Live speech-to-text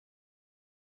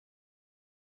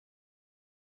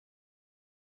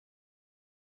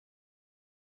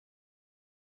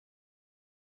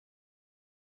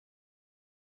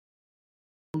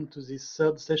To this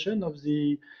third session of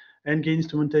the NG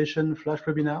Instrumentation Flash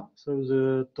webinar. So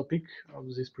the topic of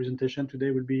this presentation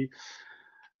today will be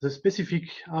the specific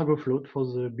ARGO float for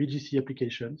the BGC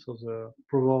application, so the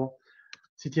Provor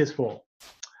CTS4.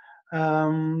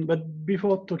 But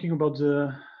before talking about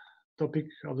the topic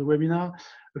of the webinar,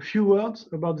 a few words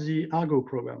about the ARGO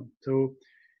program. So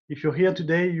if you're here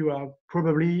today, you are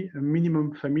probably a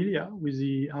minimum familiar with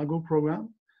the ARGO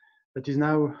program. That is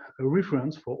now a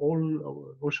reference for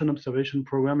all ocean observation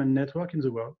program and network in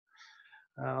the world.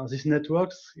 These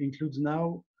networks includes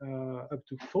now up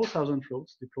to 4,000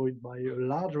 floats deployed by a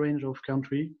large range of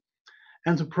countries.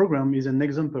 And the program is an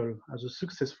example as a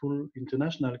successful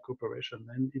international cooperation.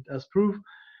 And it has proved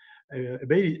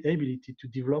ability to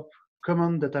develop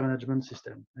common data management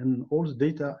system. And all the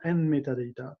data and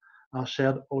metadata are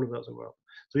shared all over the world.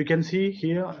 So you can see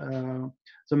here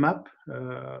the map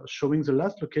showing the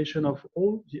last location of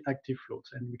all the active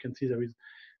floats. And we can see there is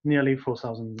nearly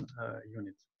 4,000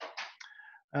 units.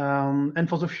 And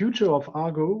for the future of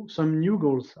ARGO, some new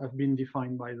goals have been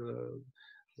defined by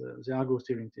the ARGO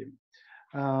steering team.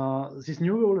 This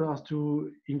new goal is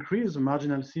to increase the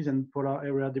marginal seas and polar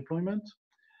area deployment,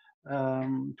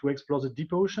 to explore the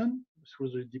deep ocean through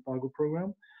the Deep ARGO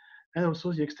program, and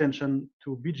also the extension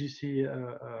to BGC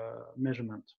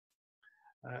measurement.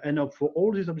 And for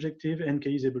all these objectives, NK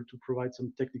is able to provide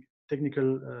some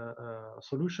technical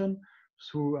solution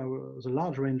through the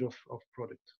large range of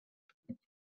products.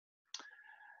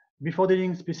 Before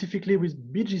dealing specifically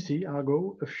with BGC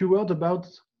ARGO, a few words about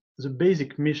the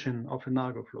basic mission of an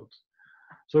ARGO float.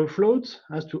 So a float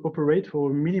has to operate for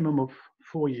a minimum of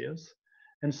 4 years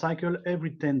and cycle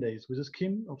every 10 days with a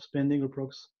scheme of spending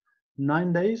approx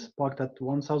 9 days parked at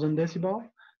 1,000 decibel,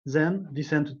 then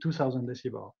descend to 2,000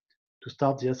 decibel to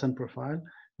start the ascent profile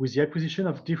with the acquisition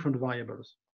of different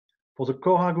variables. For the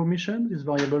core ARGO mission, these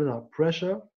variables are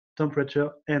pressure,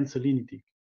 temperature, and salinity.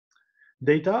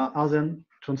 Data are then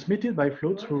transmitted by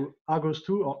float through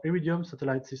ARGOS-2 or Iridium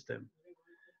satellite system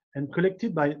and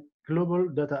collected by Global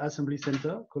Data Assembly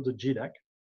Center called the GDAC,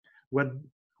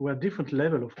 where different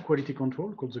level of quality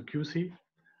control called the QC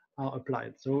are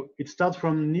applied. So it starts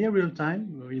from near real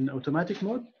time in automatic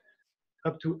mode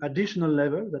up to additional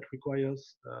level that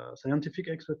requires scientific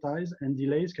expertise, and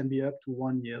delays can be up to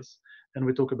 1 year. And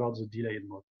we talk about the delayed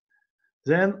mode.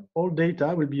 Then all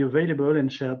data will be available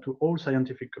and shared to all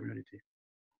scientific community.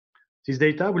 This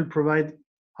data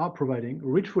are providing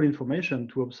richful information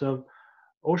to observe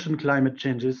ocean climate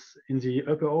changes in the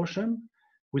upper ocean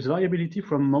with variability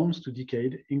from months to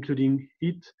decade, including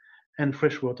heat and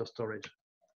freshwater storage.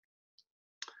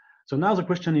 So now the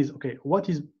question is, okay, what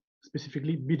is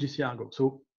specifically BGC ARGO?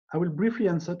 So I will briefly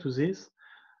answer to this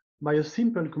by a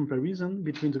simple comparison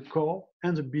between the core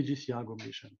and the BGC ARGO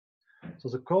mission. So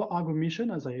the core ARGO mission,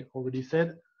 as I already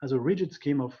said, has a rigid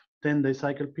scheme of 10-day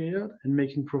cycle period and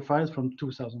making profiles from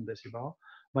 2,000 decibel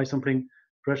by sampling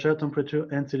pressure, temperature,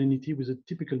 and salinity with a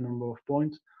typical number of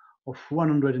points of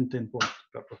 110 points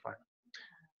per profile.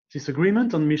 This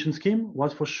agreement on mission scheme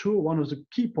was for sure one of the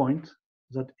key points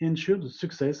that ensured the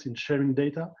success in sharing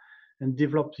data and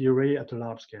developed the array at a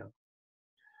large scale.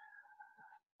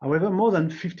 However, more than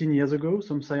 15 years ago,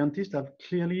 some scientists have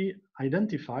clearly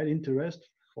identified interest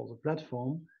for the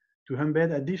platform to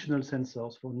embed additional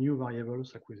sensors for new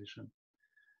variables acquisition.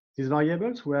 These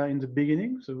variables were in the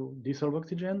beginning, so dissolved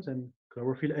oxygens and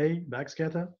chlorophyll A,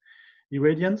 backscatter,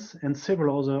 irradiance, and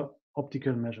several other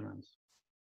optical measurements.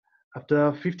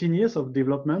 After 15 years of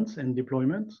development and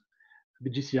deployment,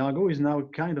 BGC ARGO is now a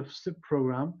kind of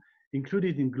sub-program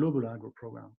included in global ARGO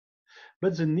program.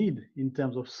 But the need in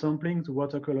terms of sampling the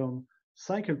water column,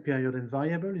 cycle period, and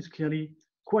variable is clearly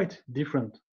quite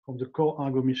different from the core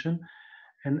ARGO mission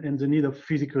and the need of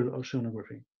physical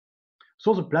oceanography.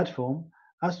 So the platform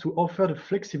has to offer the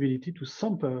flexibility to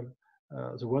sample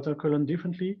the water column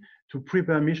differently, to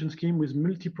prepare mission scheme with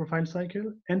multi-profile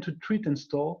cycle, and to treat and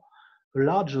store a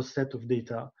larger set of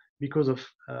data because of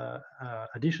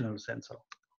additional sensor.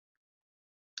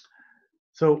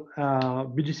 So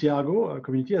BGC ARGO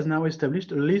community has now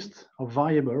established a list of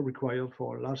variables required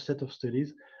for a large set of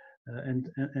studies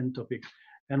and topics.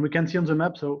 And we can see on the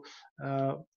map, so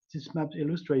this map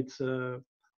illustrates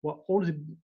all the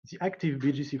active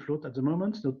BGC float at the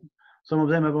moment. So some of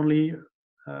them have only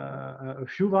a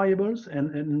few variables,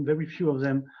 and very few of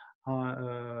them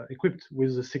are equipped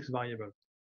with the 6 variables.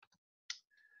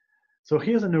 So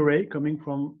here's an array coming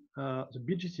from the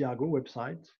BGC ARGO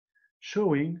website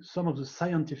showing some of the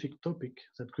scientific topics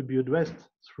that could be addressed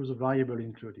through the variable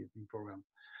included in program.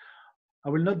 I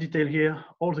will not detail here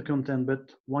all the content,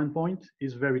 but one point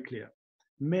is very clear.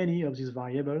 Many of these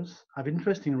variables have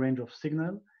interesting range of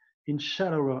signal in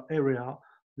shallower area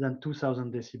than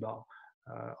 2000 decibel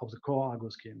of the core ARGO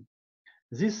scheme.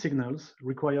 These signals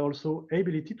require also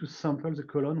ability to sample the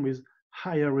colon with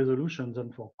higher resolution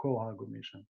than for core ARGO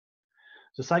mission.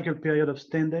 The cycle period of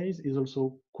 10 days is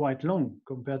also quite long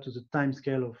compared to the time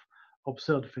scale of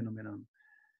observed phenomenon.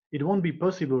 It won't be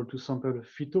possible to sample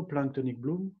a phytoplanktonic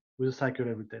bloom with a cycle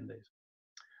every 10 days.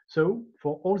 So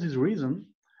for all these reasons,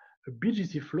 a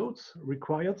BGC floats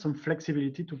required some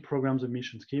flexibility to program the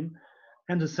mission scheme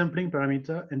and the sampling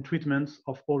parameter and treatments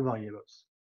of all variables.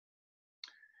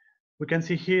 We can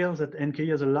see here that NKE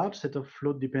has a large set of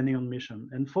float depending on mission.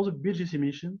 And for the BGC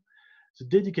mission, the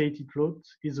dedicated float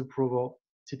is the Provor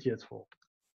CTS4.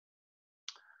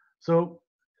 So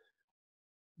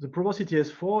the Provor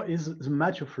CTS4 is the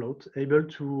mature float able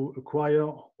to acquire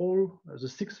all the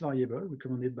 6 variables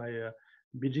recommended by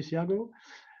BGC ARGO.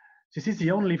 This is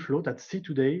the only float at sea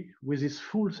today with this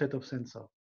full set of sensors.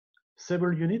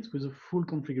 Several units with a full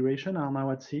configuration are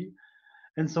now at sea,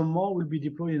 and some more will be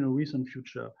deployed in a recent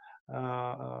future.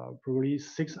 Probably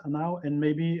 6 now, and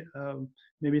maybe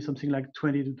something like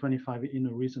 20 to 25 in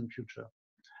a recent future.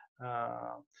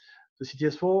 The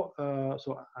CTS4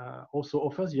 also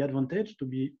offers the advantage to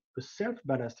be a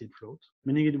self-ballasted float,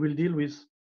 meaning it will deal with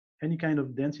any kind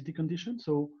of density condition.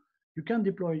 So you can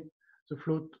deploy the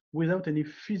float without any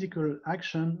physical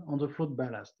action on the float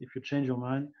ballast if you change your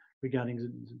mind regarding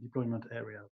the deployment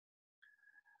area.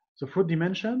 The float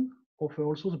dimension offer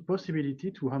also the possibility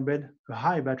to embed a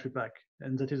high battery pack,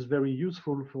 and that is very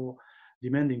useful for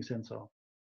demanding sensor.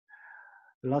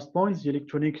 The last point, the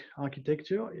electronic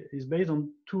architecture is based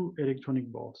on 2 electronic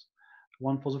boards,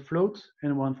 one for the float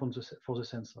and one for the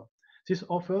sensor. This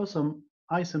offers some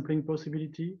high sampling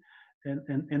possibility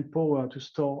and power to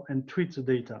store and treat the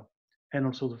data, and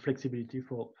also the flexibility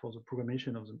for the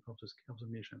programmation of the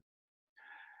mission.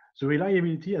 The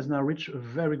reliability has now reached a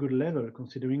very good level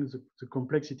considering the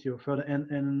complexity offered,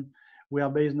 and we are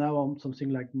based now on something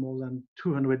like more than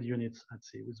 200 units at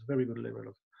sea with very good level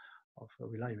of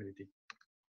reliability.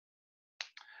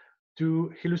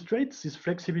 To illustrate this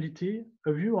flexibility,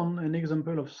 a view on an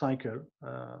example of cycle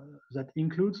that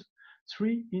includes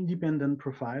 3 independent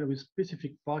profiles with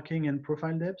specific parking and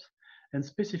profile depth and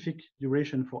specific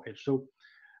duration for each. So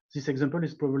this example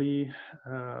is probably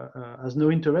has no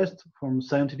interest from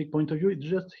scientific point of view. It's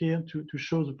just here to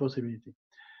show the possibility.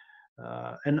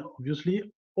 And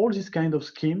obviously, all this kind of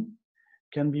scheme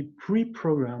can be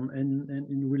pre-programmed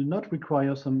and will not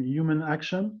require some human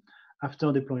action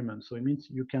after deployment. So it means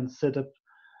you can set up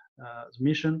the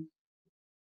mission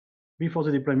before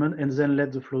the deployment and then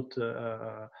let the float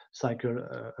cycle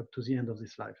up to the end of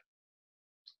this life.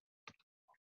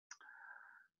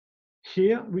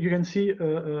 Here you can see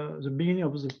the beginning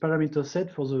of the parameter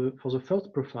set for the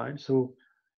first profile. So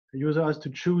the user has to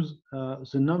choose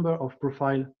the number of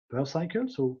profile per cycle,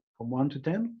 so from 1 to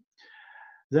 10.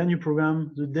 Then you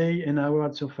program the day and hour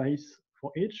at surface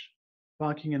for each,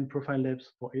 parking and profile depth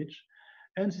for each,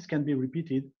 and this can be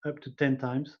repeated up to 10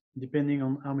 times depending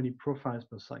on how many profiles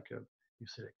per cycle you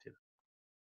selected.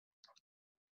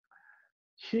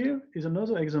 Here is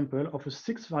another example of a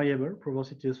 6-variable Provor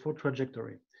CTS4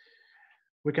 trajectory.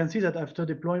 We can see that after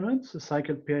deployment, the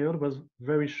cycle period was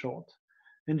very short,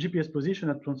 and GPS position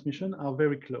at transmission are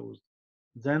very close.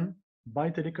 Then,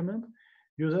 by telecommand,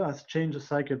 user has changed the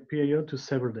cycle period to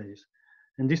several days,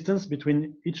 and distance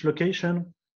between each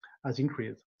location has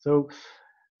increased. So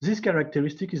this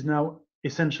characteristic is now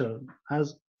essential,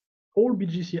 as all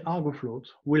BGC ARGO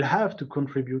floats will have to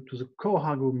contribute to the core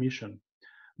ARGO mission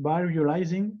by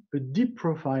realizing a deep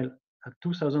profile at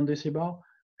 2000 decibel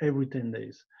every 10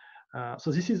 days.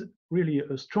 So this is really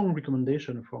a strong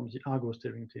recommendation from the ARGO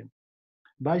steering team.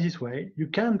 By this way, you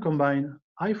can combine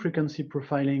high frequency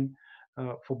profiling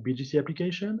for BGC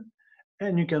application,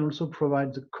 and you can also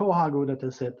provide the core ARGO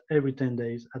dataset every 10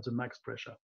 days at the max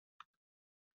pressure.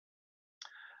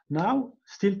 Now,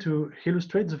 still to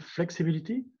illustrate the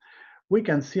flexibility, we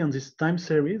can see on this time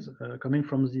series coming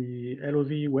from the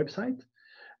LOV website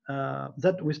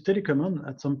that with telecommand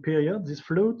at some period, this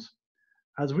float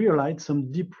has realized some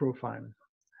deep profile.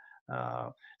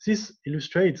 This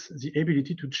illustrates the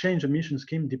ability to change a mission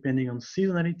scheme depending on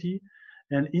seasonality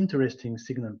and interesting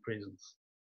signal presence.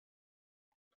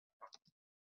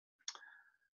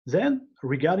 Then,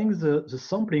 regarding the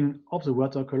sampling of the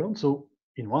water column, so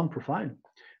in one profile,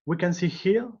 we can see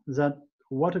here that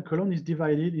water column is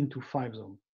divided into 5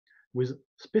 zones with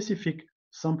specific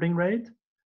sampling rate,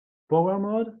 power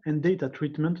mode, and data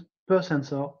treatment per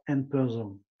sensor and per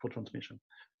zone for transmission.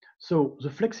 So the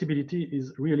flexibility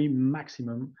is really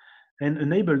maximum and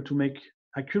enabled to make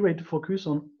accurate focus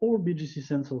on all BGC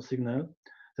sensor signal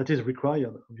that is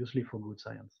required, obviously, for good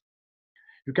science.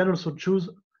 You can also choose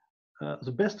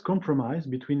the best compromise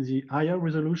between the higher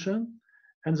resolution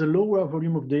and the lower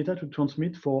volume of data to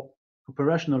transmit for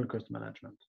operational cost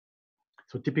management.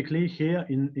 So typically here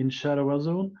in shallower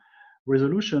zone,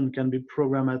 resolution can be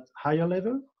programmed at higher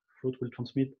level. Float will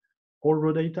transmit all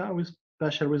raw data with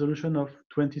spatial resolution of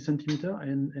 20 centimeter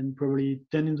and probably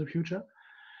 10 in the future.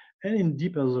 And in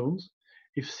deeper zones,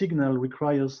 if signal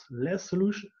requires less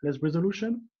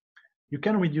resolution, you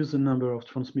can reduce the number of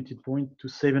transmitted points to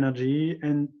save energy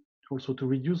and also to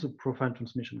reduce the profile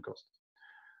transmission cost.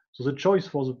 So the choice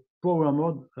for the power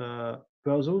mode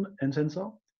per zone and sensor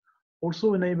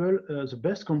also enable the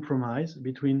best compromise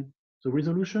between the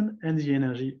resolution and the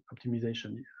energy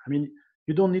optimization. I mean,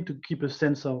 you don't need to keep a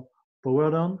sensor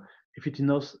powered on if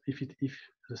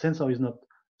the sensor is not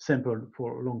sampled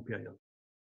for a long period.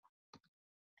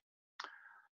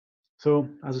 So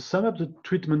as a sum up, the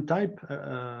treatment type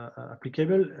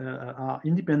applicable are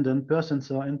independent per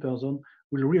sensor and per zone,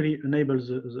 will really enable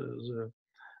the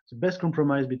best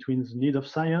compromise between the need of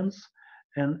science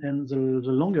and the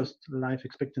longest life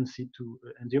expectancy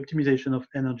and the optimization of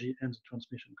energy and the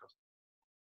transmission cost.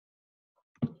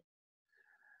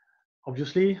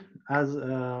 Obviously, as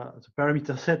the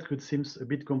parameter set could seem a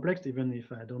bit complex, even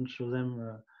if I don't show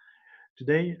them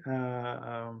today,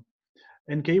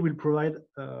 NK will provide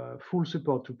full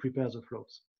support to prepare the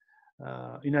floats.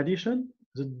 In addition,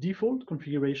 the default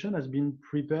configuration has been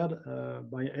prepared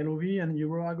by LOV and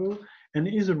ARGO and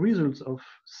is a result of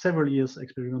several years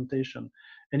experimentation,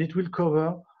 and it will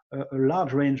cover a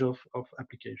large range of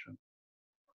applications.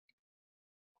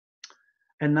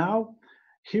 And now,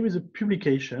 here is a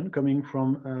publication coming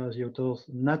from the authors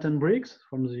Nathan Briggs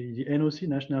from the NOC,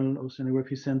 National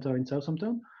Oceanography Center in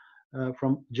Southampton,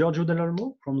 from Giorgio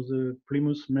Dell'Olmo from the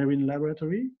Plymouth Marine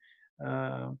Laboratory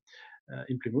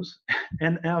in Plymouth,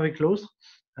 and Hervé Claustre,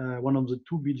 one of the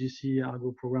two BGC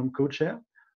ARGO program co-chair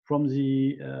from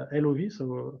the LOV,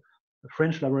 so the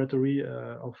French laboratory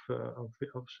of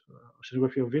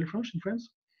oceanography of Villefranche in France.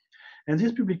 And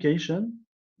this publication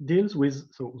deals with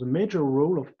the major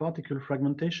role of particle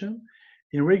fragmentation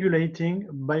in regulating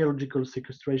biological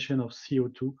sequestration of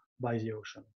CO2 by the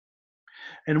ocean.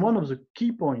 And one of the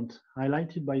key points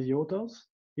highlighted by the authors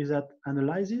is that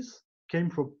analysis came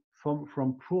from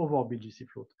Provor BGC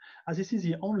float, as this is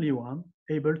the only one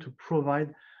able to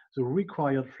provide the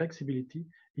required flexibility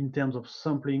in terms of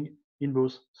sampling in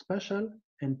both spatial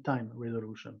and time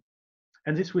resolution.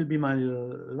 And this will be my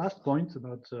last point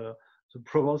about the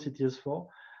Provor CTS4,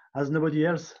 as nobody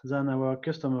else than our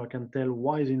customer can tell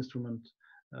why the instrument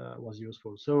was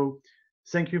useful. So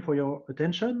thank you for your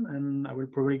attention, and I will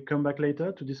probably come back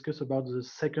later to discuss about the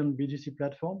second BGC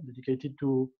platform dedicated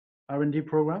to R&D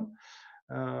program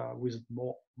with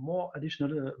more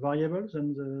additional variables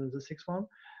than the sixth one,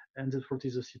 and the fourth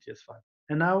is the CTS5.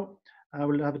 And now I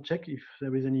will have a check if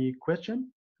there is any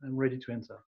question. I'm ready to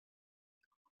answer.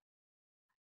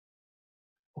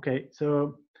 Okay,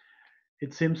 so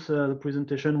it seems the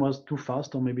presentation was too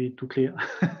fast or maybe too clear,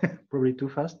 probably too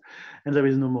fast, and there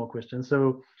is no more questions.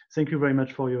 So thank you very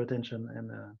much for your attention, and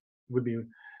we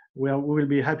will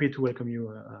be happy to welcome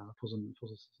you for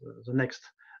the next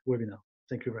webinar.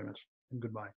 Thank you very much, and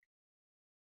goodbye.